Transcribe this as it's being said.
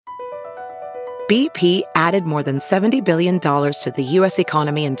BP added more than $70 billion to the U.S.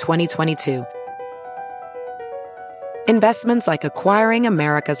 economy in 2022. Investments like acquiring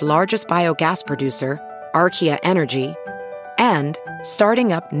America's largest biogas producer, Archaea Energy, and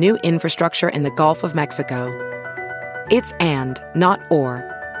starting up new infrastructure in the Gulf of Mexico. It's and, not or.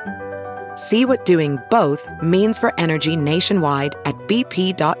 See what doing both means for energy nationwide at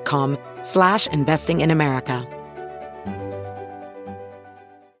bp.com/investing in America.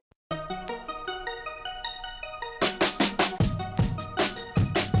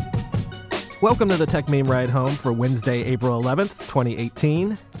 Welcome to the Tech Meme Ride Home for Wednesday, April 11th,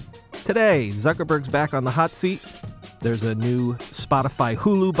 2018. Today, Zuckerberg's back on the hot seat. There's a new Spotify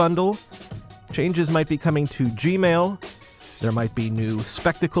Hulu bundle. Changes might be coming to Gmail. There might be new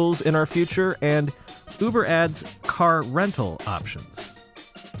spectacles in our future, and Uber adds car rental options.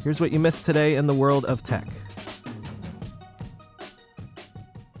 Here's what you missed today in the world of tech.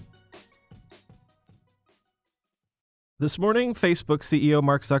 This morning, Facebook CEO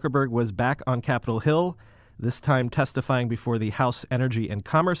Mark Zuckerberg was back on Capitol Hill, this time testifying before the House Energy and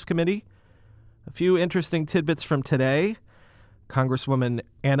Commerce Committee. A few interesting tidbits from today. Congresswoman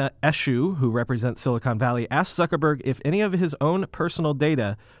Anna Eshoo, who represents Silicon Valley, asked Zuckerberg if any of his own personal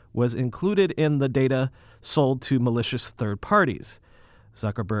data was included in the data sold to malicious third parties.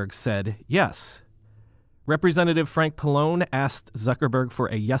 Zuckerberg said yes. Representative Frank Pallone asked Zuckerberg for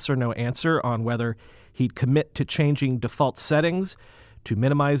a yes or no answer on whether he'd commit to changing default settings to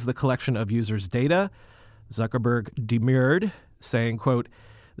minimize the collection of users' data. Zuckerberg demurred, saying, quote,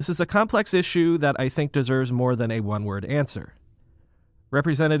 "This is a complex issue that I think deserves more than a one-word answer."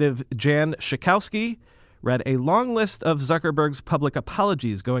 Representative Jan Schakowsky read a long list of Zuckerberg's public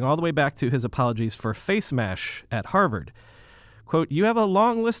apologies, going all the way back to his apologies for Face Mash at Harvard. Quote, "You have a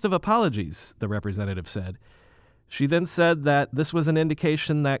long list of apologies," the representative said. She then said that this was an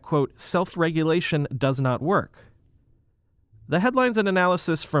indication that, quote, "self-regulation does not work." The headlines and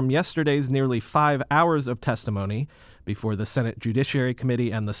analysis from yesterday's nearly 5 hours of testimony before the Senate Judiciary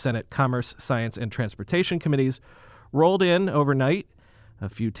Committee and the Senate Commerce, Science, and Transportation Committees rolled in overnight. A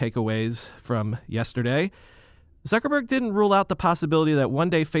few takeaways from yesterday. Zuckerberg didn't rule out the possibility that one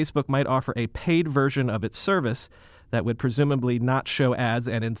day Facebook might offer a paid version of its service that would presumably not show ads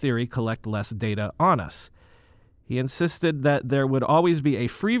and, in theory, collect less data on us. He insisted that there would always be a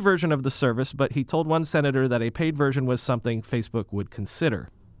free version of the service, but he told one senator that a paid version was something Facebook would consider.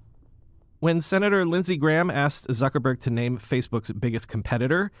 When Senator Lindsey Graham asked Zuckerberg to name Facebook's biggest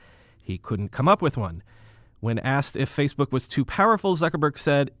competitor, he couldn't come up with one. When asked if Facebook was too powerful, Zuckerberg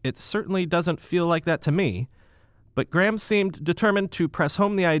said, "It certainly doesn't feel like that to me." But Graham seemed determined to press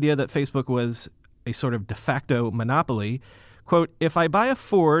home the idea that Facebook was a sort of de facto monopoly. Quote, "If I buy a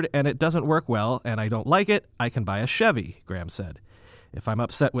Ford and it doesn't work well and I don't like it, I can buy a Chevy," Graham said. "If I'm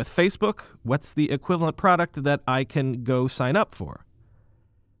upset with Facebook, what's the equivalent product that I can go sign up for?"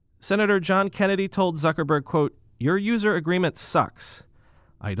 Senator John Kennedy told Zuckerberg, quote, "Your user agreement sucks.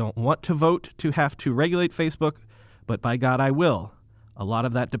 I don't want to vote to have to regulate Facebook, but by God I will. A lot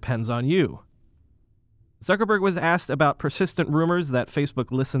of that depends on you." Zuckerberg was asked about persistent rumors that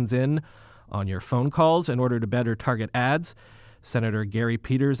Facebook listens in on your phone calls in order to better target ads. Senator Gary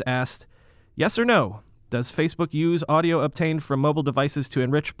Peters asked, "Yes or no? Does Facebook use audio obtained from mobile devices to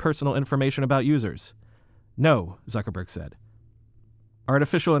enrich personal information about users?" "No," Zuckerberg said.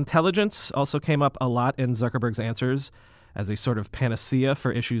 Artificial intelligence also came up a lot in Zuckerberg's answers as a sort of panacea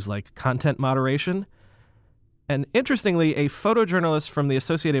for issues like content moderation. And interestingly, a photojournalist from the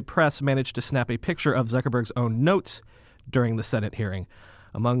Associated Press managed to snap a picture of Zuckerberg's own notes during the Senate hearing.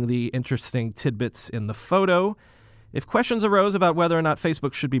 Among the interesting tidbits in the photo, if questions arose about whether or not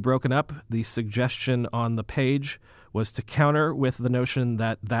Facebook should be broken up, the suggestion on the page was to counter with the notion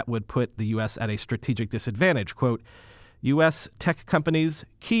that that would put the U.S. at a strategic disadvantage. Quote, "U.S. tech companies,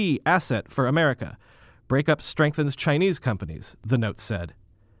 key asset for America. Breakup strengthens Chinese companies," the note said.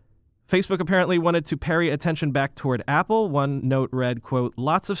 Facebook apparently wanted to parry attention back toward Apple. One note read, quote,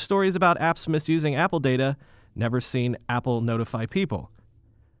 "Lots of stories about apps misusing Apple data. Never seen Apple notify people."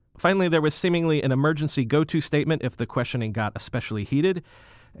 Finally, there was seemingly an emergency go-to statement if the questioning got especially heated.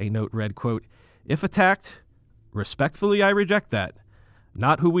 A note read, quote, "If attacked, respectfully I reject that.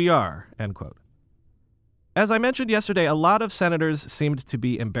 Not who we are," end quote. As I mentioned yesterday, a lot of senators seemed to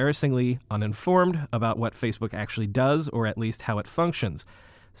be embarrassingly uninformed about what Facebook actually does, or at least how it functions.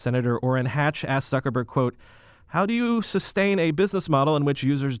 Senator Orrin Hatch asked Zuckerberg, quote, "How do you sustain a business model in which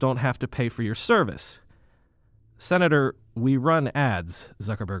users don't have to pay for your service?" "Senator, we run ads,"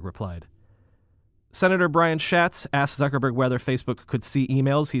 Zuckerberg replied. Senator Brian Schatz asked Zuckerberg whether Facebook could see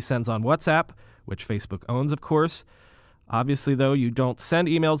emails he sends on WhatsApp, which Facebook owns, of course. Obviously, though, you don't send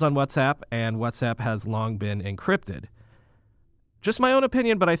emails on WhatsApp, and WhatsApp has long been encrypted. Just my own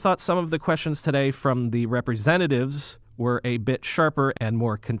opinion, but I thought some of the questions today from the representatives were a bit sharper and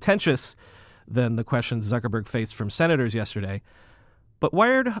more contentious than the questions Zuckerberg faced from senators yesterday. But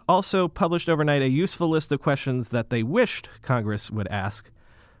Wired also published overnight a useful list of questions that they wished Congress would ask,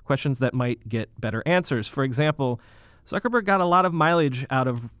 questions that might get better answers. For example, Zuckerberg got a lot of mileage out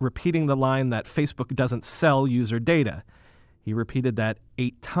of repeating the line that Facebook doesn't sell user data. He repeated that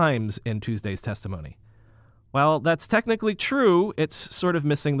 8 times in Tuesday's testimony. While that's technically true, it's sort of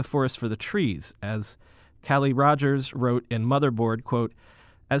missing the forest for the trees. As Callie Rogers wrote in Motherboard, quote,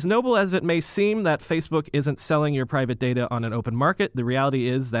 "As noble as it may seem that Facebook isn't selling your private data on an open market, the reality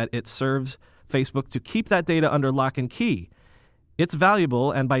is that it serves Facebook to keep that data under lock and key. It's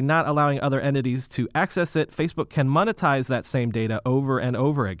valuable, and by not allowing other entities to access it, Facebook can monetize that same data over and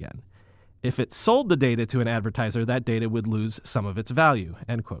over again. If it sold the data to an advertiser, that data would lose some of its value,"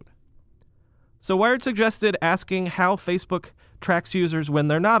 end quote. So Wired suggested asking how Facebook tracks users when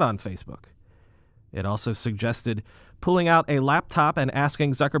they're not on Facebook. It also suggested pulling out a laptop and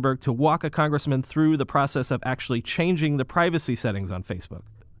asking Zuckerberg to walk a congressman through the process of actually changing the privacy settings on Facebook.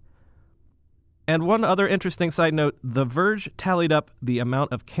 And one other interesting side note, The Verge tallied up the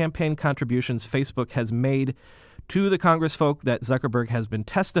amount of campaign contributions Facebook has made to the congressfolk that Zuckerberg has been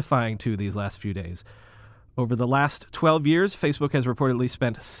testifying to these last few days. Over the last 12 years, Facebook has reportedly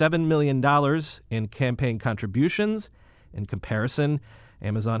spent $7 million in campaign contributions. In comparison,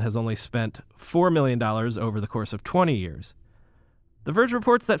 Amazon has only spent $4 million over the course of 20 years. The Verge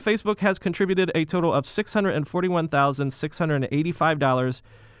reports that Facebook has contributed a total of $641,685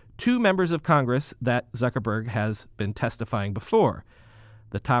 to members of Congress that Zuckerberg has been testifying before.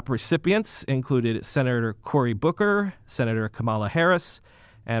 The top recipients included Senator Cory Booker, Senator Kamala Harris,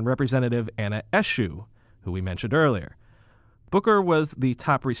 and Representative Anna Eshoo, who we mentioned earlier. Booker was the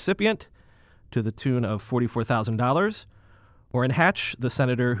top recipient to the tune of $44,000. Orrin Hatch, the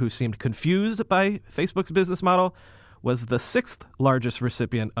senator who seemed confused by Facebook's business model, was the 6th largest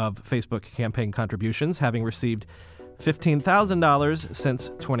recipient of Facebook campaign contributions, having received $15,000 since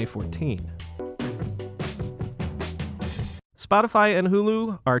 2014. Spotify and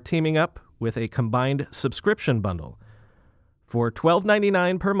Hulu are teaming up with a combined subscription bundle. For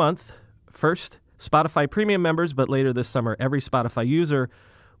 $12.99 per month, first Spotify Premium members, but later this summer, every Spotify user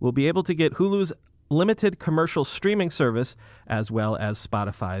will be able to get Hulu's limited commercial streaming service as well as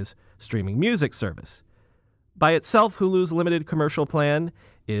Spotify's streaming music service. By itself, Hulu's limited commercial plan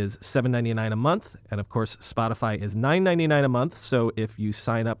is $7.99 a month, and of course, Spotify is $9.99 a month, so if you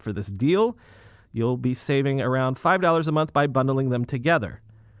sign up for this deal, you'll be saving around $5 a month by bundling them together.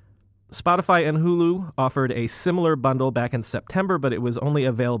 Spotify and Hulu offered a similar bundle back in September, but it was only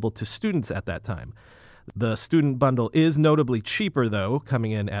available to students at that time. The student bundle is notably cheaper, though,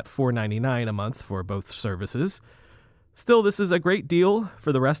 coming in at $4.99 a month for both services. Still, this is a great deal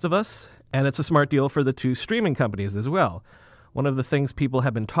for the rest of us, and it's a smart deal for the two streaming companies as well. One of the things people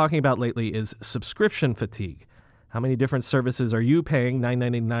have been talking about lately is subscription fatigue. How many different services are you paying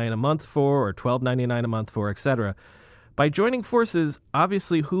 $9.99 a month for, or $12.99 a month for, etc.? By joining forces,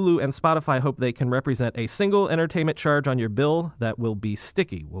 obviously Hulu and Spotify hope they can represent a single entertainment charge on your bill that will be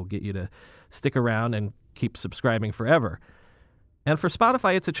sticky, will get you to stick around and keep subscribing forever. And for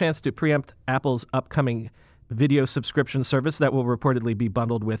Spotify, it's a chance to preempt Apple's upcoming video subscription service that will reportedly be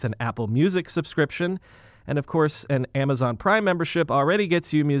bundled with an Apple Music subscription. And of course, an Amazon Prime membership already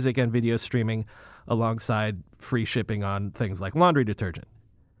gets you music and video streaming alongside free shipping on things like laundry detergent.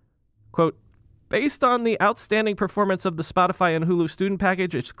 Quote, "Based on the outstanding performance of the Spotify and Hulu student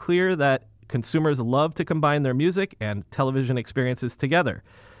package, it's clear that consumers love to combine their music and television experiences together,"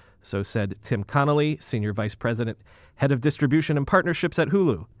 so said Tim Connolly, Senior Vice President, Head of Distribution and Partnerships at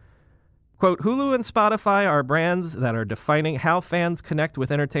Hulu. Quote, "Hulu and Spotify are brands that are defining how fans connect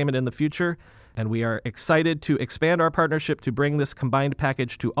with entertainment in the future, and we are excited to expand our partnership to bring this combined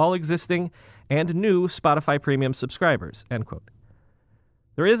package to all existing and new Spotify Premium subscribers," end quote.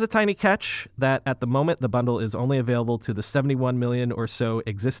 There is a tiny catch that at the moment the bundle is only available to the 71 million or so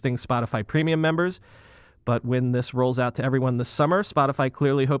existing Spotify Premium members. But when this rolls out to everyone this summer, Spotify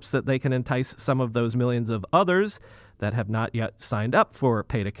clearly hopes that they can entice some of those millions of others that have not yet signed up for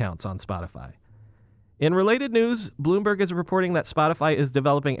paid accounts on Spotify. In related news, Bloomberg is reporting that Spotify is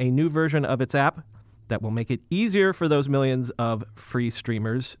developing a new version of its app that will make it easier for those millions of free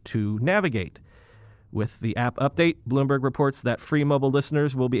streamers to navigate. With the app update, Bloomberg reports that free mobile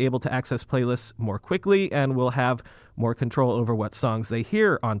listeners will be able to access playlists more quickly and will have more control over what songs they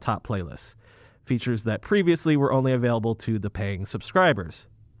hear on top playlists, features that previously were only available to the paying subscribers.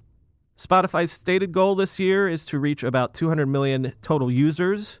 Spotify's stated goal this year is to reach about 200 million total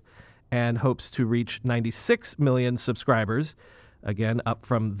users and hopes to reach 96 million subscribers, again, up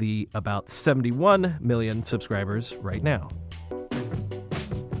from the about 71 million subscribers right now.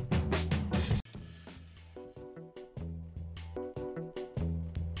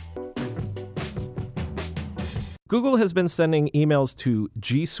 Google has been sending emails to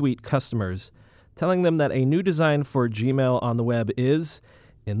G Suite customers, telling them that a new design for Gmail on the web is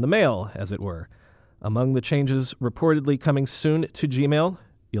in the mail, as it were. Among the changes reportedly coming soon to Gmail,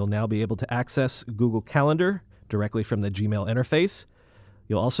 you'll now be able to access Google Calendar directly from the Gmail interface.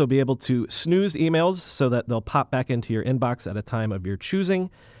 You'll also be able to snooze emails so that they'll pop back into your inbox at a time of your choosing.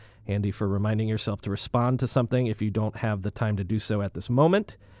 Handy for reminding yourself to respond to something if you don't have the time to do so at this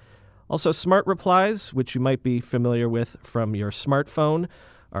moment. Also, smart replies, which you might be familiar with from your smartphone,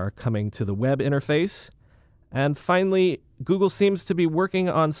 are coming to the web interface. And finally, Google seems to be working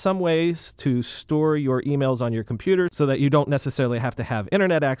on some ways to store your emails on your computer so that you don't necessarily have to have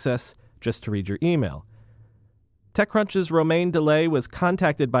internet access just to read your email. TechCrunch's Romain Delay was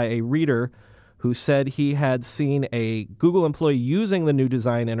contacted by a reader who said he had seen a Google employee using the new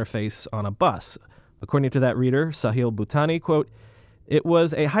design interface on a bus. According to that reader, Sahil Bhutani, quote, "It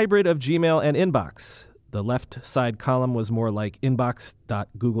was a hybrid of Gmail and Inbox. The left side column was more like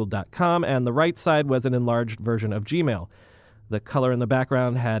inbox.google.com, and the right side was an enlarged version of Gmail. The color in the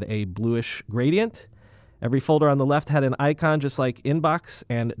background had a bluish gradient. Every folder on the left had an icon just like Inbox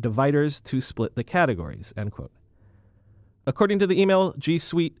and dividers to split the categories," end quote. According to the email G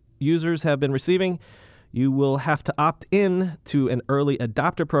Suite users have been receiving, you will have to opt in to an early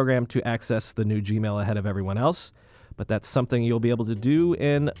adopter program to access the new Gmail ahead of everyone else, but that's something you'll be able to do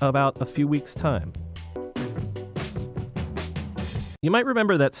in about a few weeks' time. You might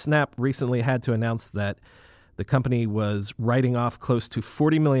remember that Snap recently had to announce that the company was writing off close to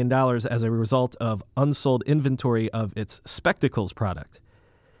 $40 million as a result of unsold inventory of its Spectacles product.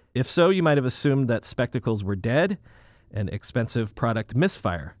 If so, you might have assumed that Spectacles were dead, an expensive product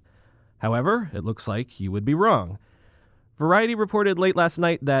misfire. However, it looks like you would be wrong. Variety reported late last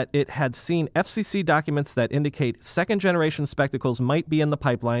night that it had seen FCC documents that indicate second-generation Spectacles might be in the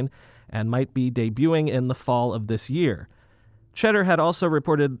pipeline and might be debuting in the fall of this year. Cheddar had also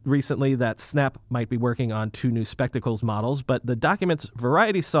reported recently that Snap might be working on 2 new Spectacles models, but the documents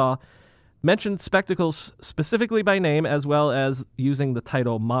Variety saw mentioned Spectacles specifically by name, as well as using the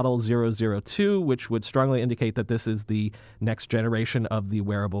title Model 002, which would strongly indicate that this is the next generation of the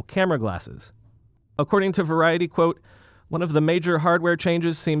wearable camera glasses. According to Variety, quote, "One of the major hardware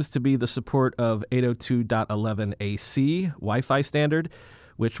changes seems to be the support of 802.11ac Wi-Fi standard,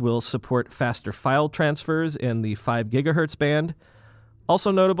 which will support faster file transfers in the 5 gigahertz band. Also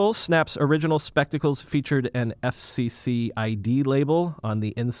notable, Snap's original Spectacles featured an FCC ID label on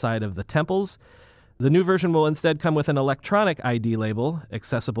the inside of the temples. The new version will instead come with an electronic ID label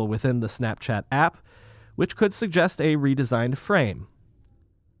accessible within the Snapchat app, which could suggest a redesigned frame."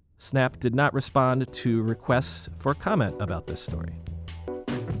 Snap did not respond to requests for comment about this story.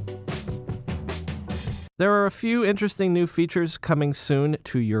 There are a few interesting new features coming soon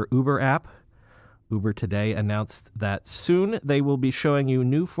to your Uber app. Uber today announced that soon they will be showing you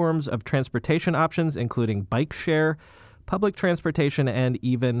new forms of transportation options, including bike share, public transportation, and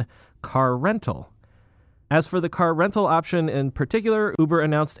even car rental. As for the car rental option in particular, Uber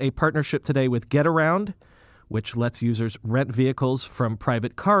announced a partnership today with Getaround, which lets users rent vehicles from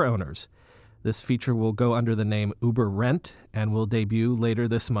private car owners. This feature will go under the name Uber Rent and will debut later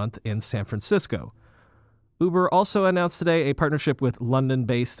this month in San Francisco. Uber also announced today a partnership with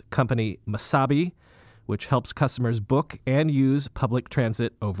London-based company Masabi, which helps customers book and use public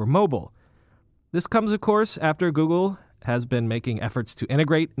transit over mobile. This comes, of course, after Google has been making efforts to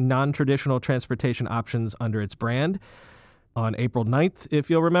integrate non-traditional transportation options under its brand. On April 9th,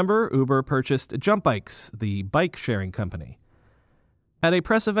 if you'll remember, Uber purchased Jump Bikes, the bike-sharing company. At a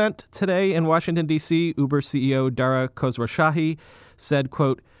press event today in Washington, D.C., Uber CEO Dara Khosrowshahi said,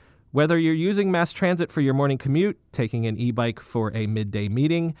 quote, "Whether you're using mass transit for your morning commute, taking an e-bike for a midday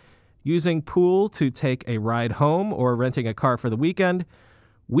meeting, using Pool to take a ride home, or renting a car for the weekend,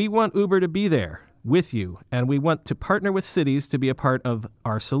 we want Uber to be there with you, and we want to partner with cities to be a part of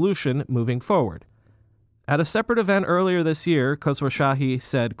our solution moving forward." At a separate event earlier this year, Khosrowshahi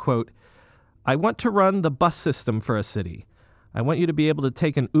said, quote, "I want to run the bus system for a city. I want you to be able to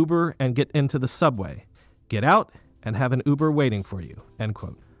take an Uber and get into the subway. Get out and have an Uber waiting for you," end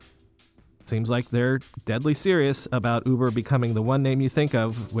quote. Seems like they're deadly serious about Uber becoming the one name you think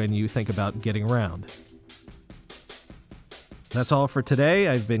of when you think about getting around. That's all for today.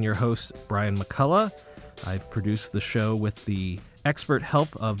 I've been your host, Brian McCullough. I've produced the show with the expert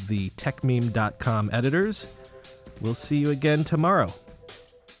help of the techmeme.com editors. We'll see you again tomorrow.